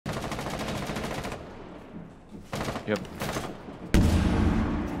Yep.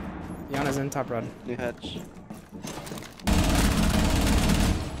 Yana's in top red. New hatch.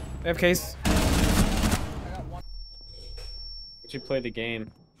 They have case. You play the game.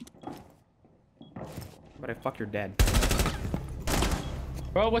 But I fuck, you're dead.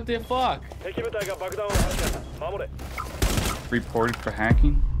 Bro, what the fuck? Reported for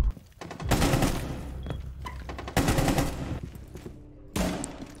hacking.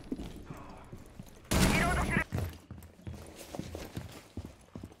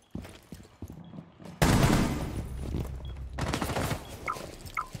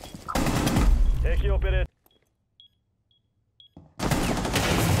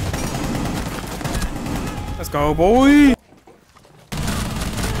 Let's go, boy!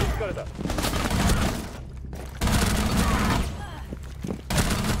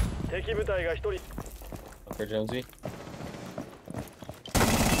 Okay, Jonesy.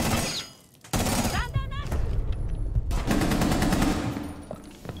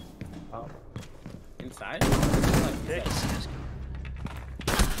 Oh. Inside?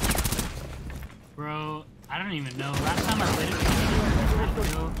 Bro, I don't even know. Last time I played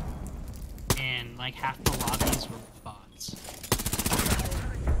it, and like half the lobbies were bots.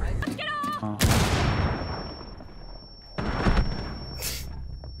 Oh.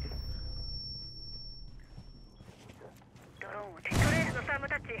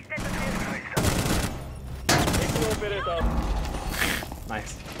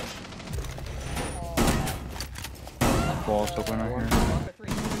 Nice. Balls open right here.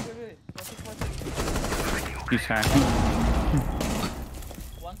 He's hacking.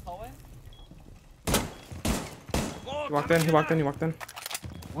 He walked in, he walked in, he walked in.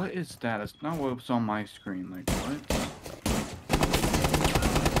 What is that? It's not what was on my screen. Like, what?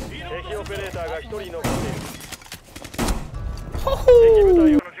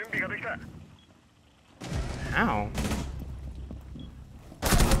 Ow.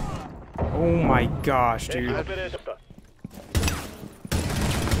 Oh my gosh, dude.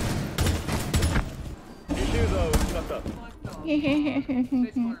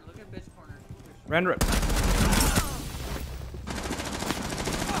 Render it.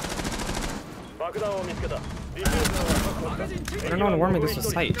 I don't know how to warn me this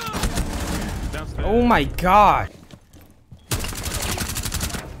was tight. Oh my god.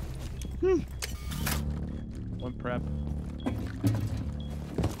 One prep.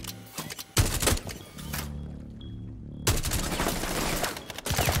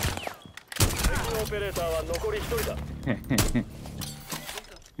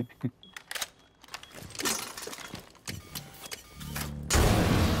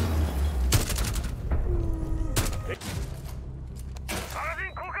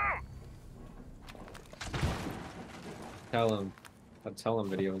 Tell him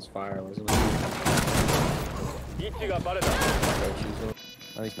video was fire, wasn't it?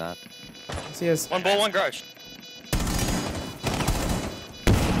 No, he's not. Yes, he is. One ball, one garage.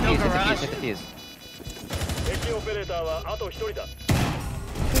 No garage. Defuse.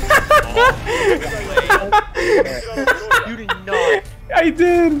 You did not. I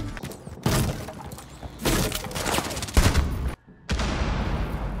did.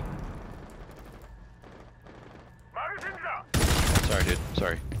 Sorry, dude.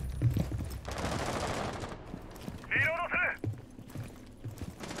 Sorry.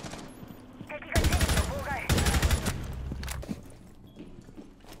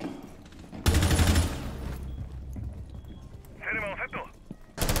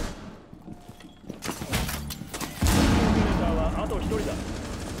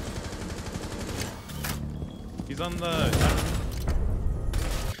 He's on the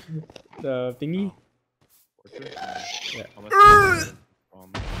thingy. yeah.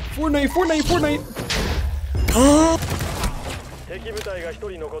 Fortnite, Fortnite, Fortnite.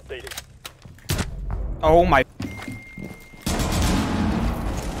 Oh my.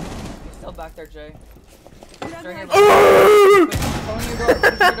 He's still back there, Jay. He's right here. Going your door,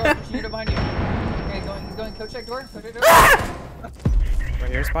 pushing your door behind you. Okay, he's going coach check door, coach check door.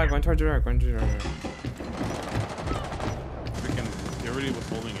 Right here, spy, going towards your door, going towards your door. freaking. He already was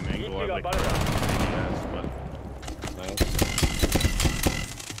holding an angle. I like. Yes, but.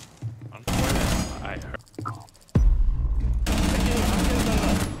 I heard.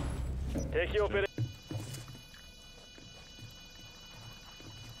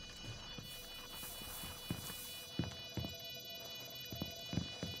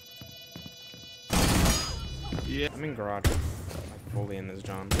 Yeah. I'm in garage. Like fully in this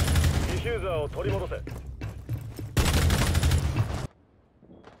John.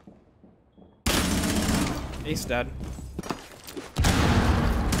 Ace dead.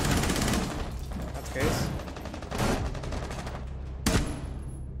 That's case.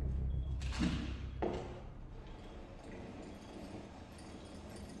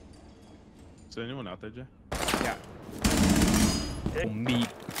 Is there anyone out there, Jay? Yeah. Me.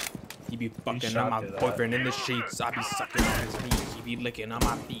 He be fucking on my boyfriend in the sheets. I be sucking on his meat. He be licking on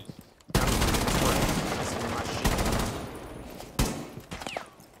my feet. I'm in my shit.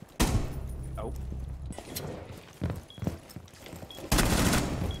 Oh.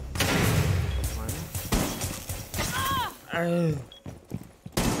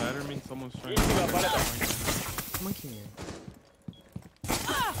 That means someone's trying to Monkey man.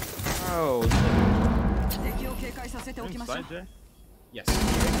 Oh. inside, Jay? Yes.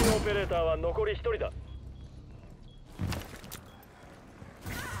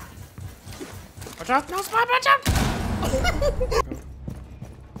 Watch out! No spot! Watch out!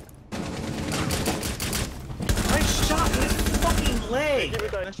 Nice shot in his fucking leg.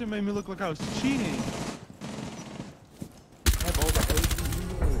 That shit made me look like I was cheating.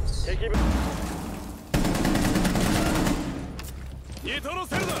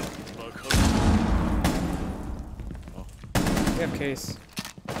 We have case.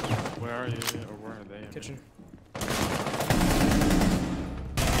 Where are you? Or where are they? Kitchen.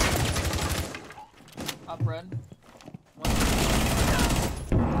 Up red. One.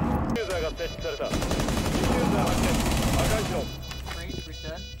 Breach, breach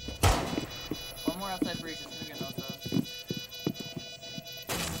dead. One more outside breach, it's gonna get outside.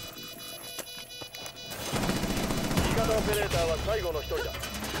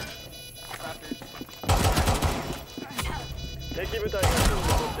 Raptors.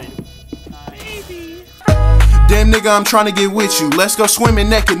 Damn nigga, I'm trying to get with you. Let's go swimming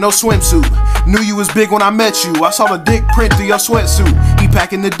naked, no swimsuit. Knew you was big when I met you. I saw the dick print through your sweatsuit. He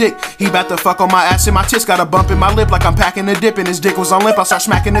packing the dick, he bout to fuck on my ass and my tits. Got a bump in my lip like I'm packing a dip and his dick was on limp. I start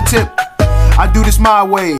smacking the tip. I do this my way.